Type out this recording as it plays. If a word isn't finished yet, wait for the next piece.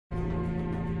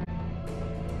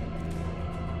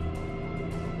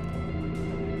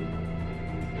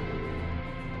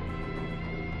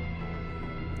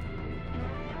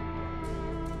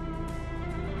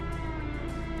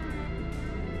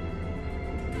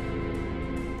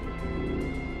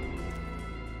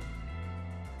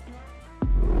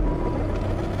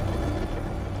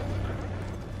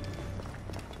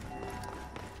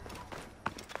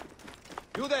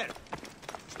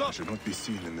should not be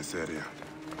seen in this area.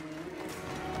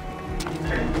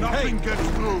 Nothing gets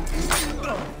through!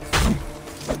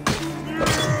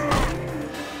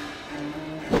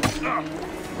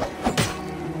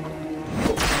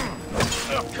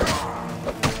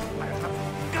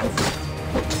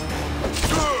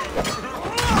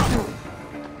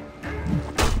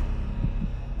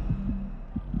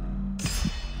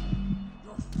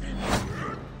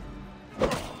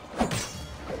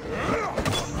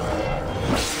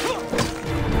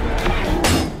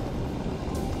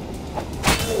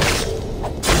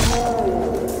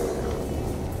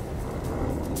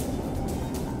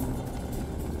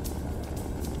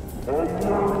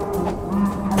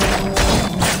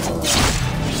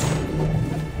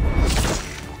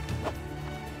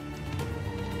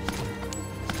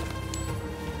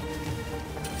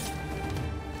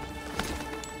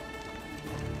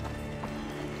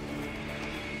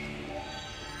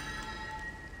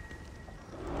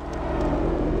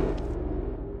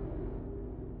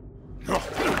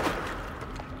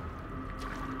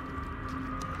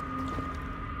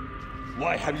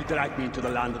 Why have you dragged me into the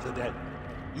land of the dead?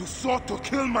 You sought to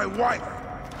kill my wife!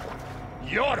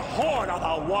 Your whore of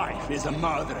a wife is a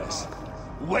murderess,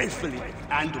 willfully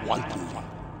and wantonly.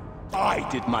 I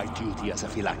did my duty as a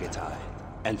Phylakitai,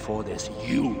 and for this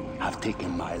you have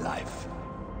taken my life.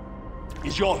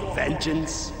 Is your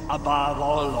vengeance above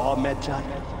all law, Medjay?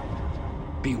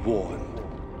 Be warned,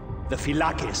 the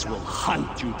Phylakis will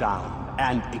hunt you down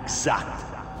and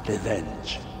exact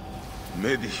revenge.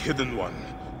 May the Hidden One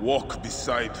walk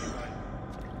beside you.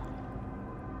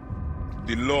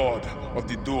 The Lord of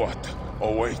the Duat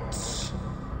awaits.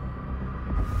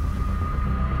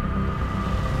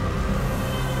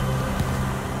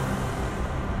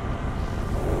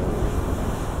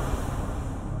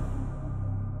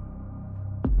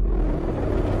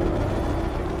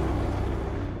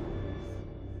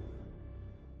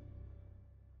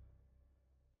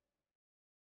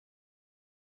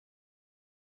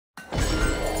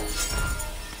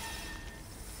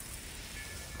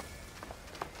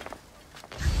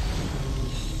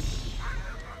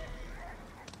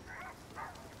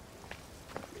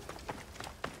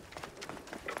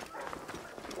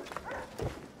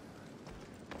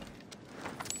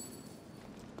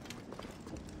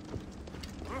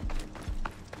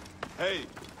 Hey!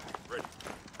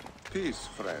 Peace,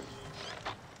 friend.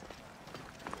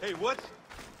 Hey, what?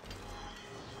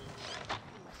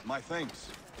 My thanks.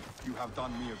 You have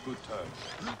done me a good turn.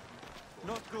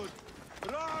 Not good.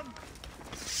 Run!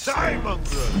 Die,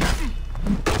 mongrel!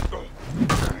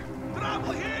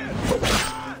 Trouble here!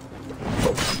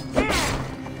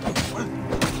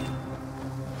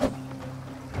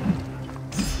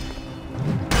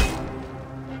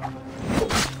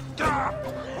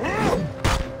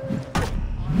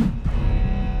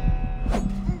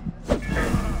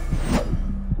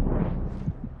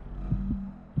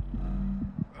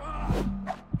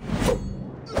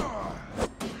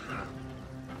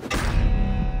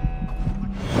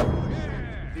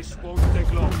 This won't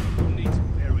take long. We'll need to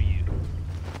bury you.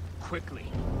 Quickly.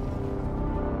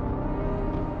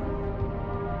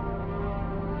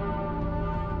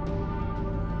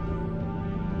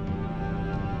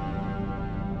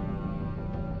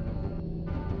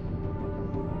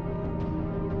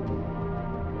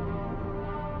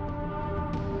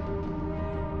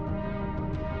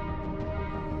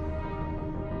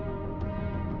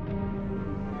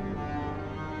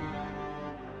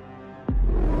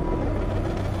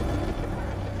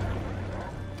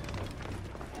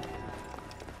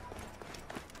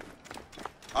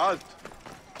 Halt!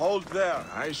 Hold there!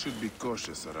 I should be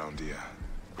cautious around here.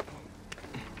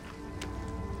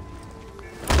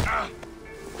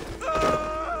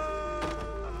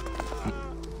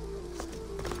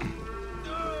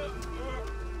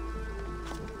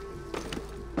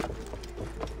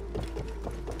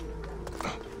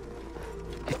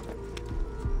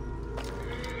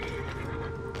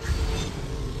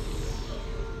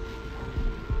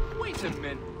 Wait a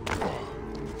minute.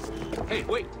 Hey,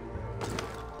 wait.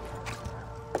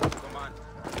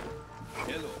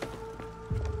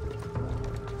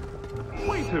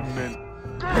 Wait a minute.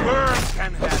 Birds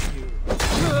can have you.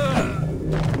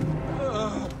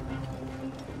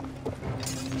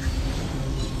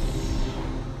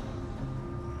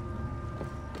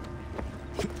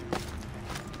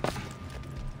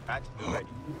 Pat, you're ready.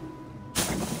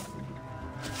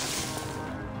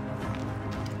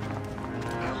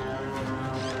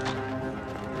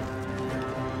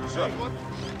 So,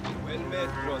 well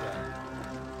made, brother.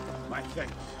 My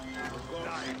thanks.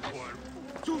 Dying worm.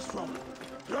 Too strong.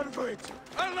 Run for it.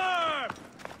 Alarm!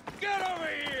 Get over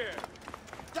here!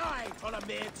 Die for the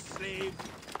maid's slave!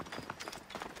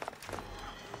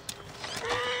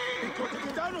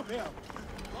 out of here!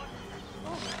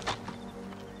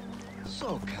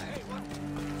 So kind.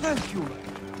 Thank you.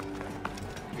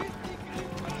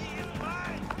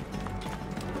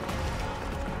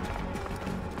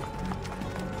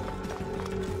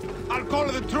 I'll call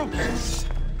the troops!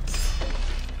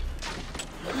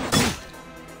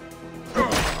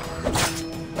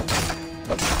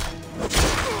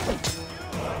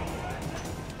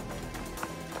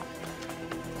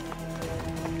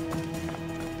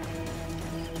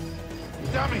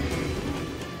 Dummy!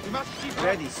 We must keep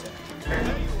Ready, sir. There you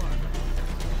are!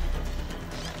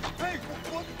 Hey,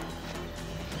 what?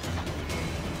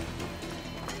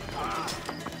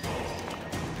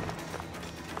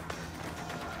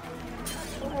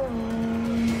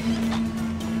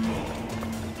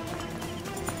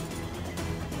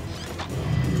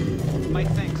 My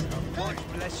thanks. God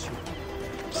bless you.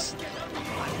 Psst.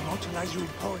 I'll immortalize you in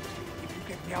poetry if you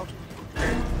get me out.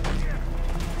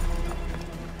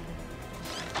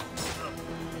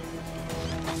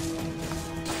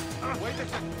 Wait a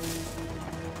second.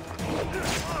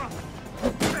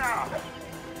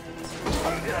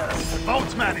 The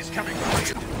boatman is coming for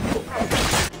you.